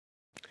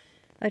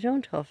I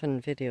don't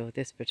often video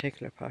this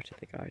particular part of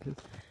the garden.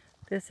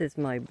 This is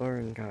my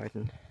Burren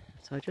garden,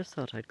 so I just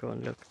thought I'd go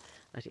and look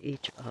at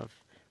each of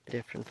the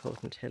different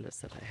potentillas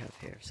that I have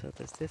here. So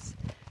there's this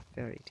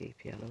very deep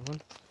yellow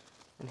one,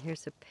 and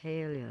here's a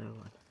pale yellow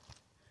one,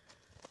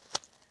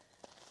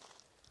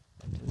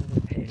 and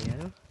another pale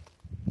yellow.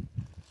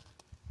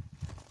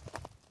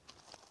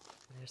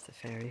 There's the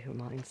fairy who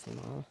minds them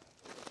all,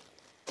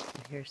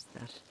 and here's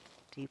that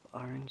deep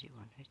orangey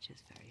one, which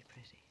is very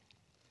pretty.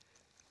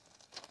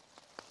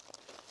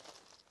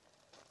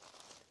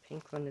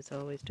 Pink one is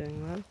always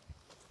doing well.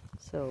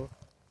 So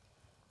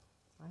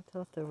I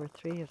thought there were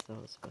 3 of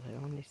those, but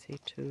I only see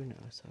 2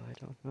 now, so I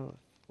don't know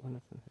if one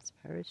of them has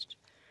perished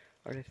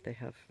or if they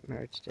have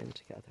merged in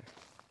together.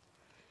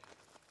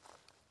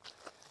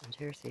 And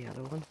here's the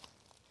yellow one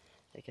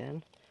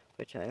again,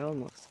 which I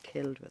almost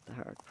killed with the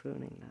hard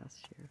pruning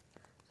last year,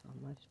 so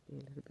I might be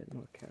a little bit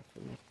more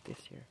careful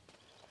this year.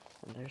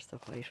 And there's the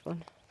white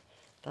one.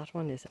 That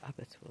one is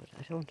Abbott's Wood.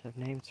 I don't have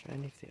names for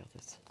any of the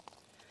others.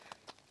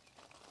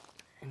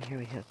 And here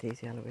we have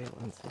these yellowy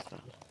ones as well.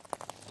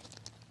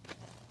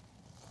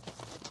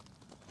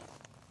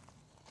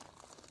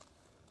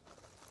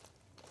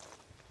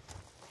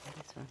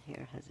 This one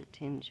here has a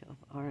tinge of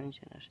orange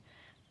in it,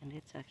 and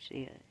it's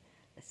actually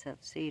a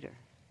self-seeder,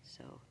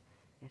 so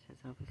it has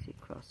obviously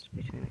crossed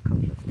between a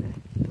couple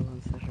of the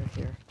ones that are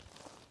here.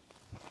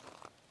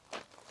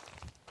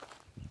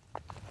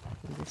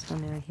 And this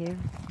one right here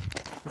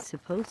is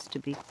supposed to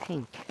be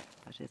pink,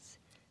 but it's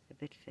a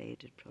bit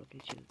faded,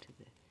 probably due to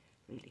the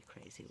really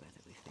crazy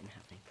weather we've been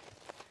having.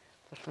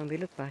 But when we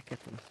look back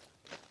at them,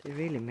 they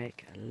really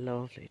make a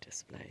lovely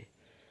display,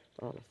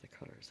 all of the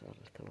colours all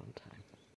at the one time.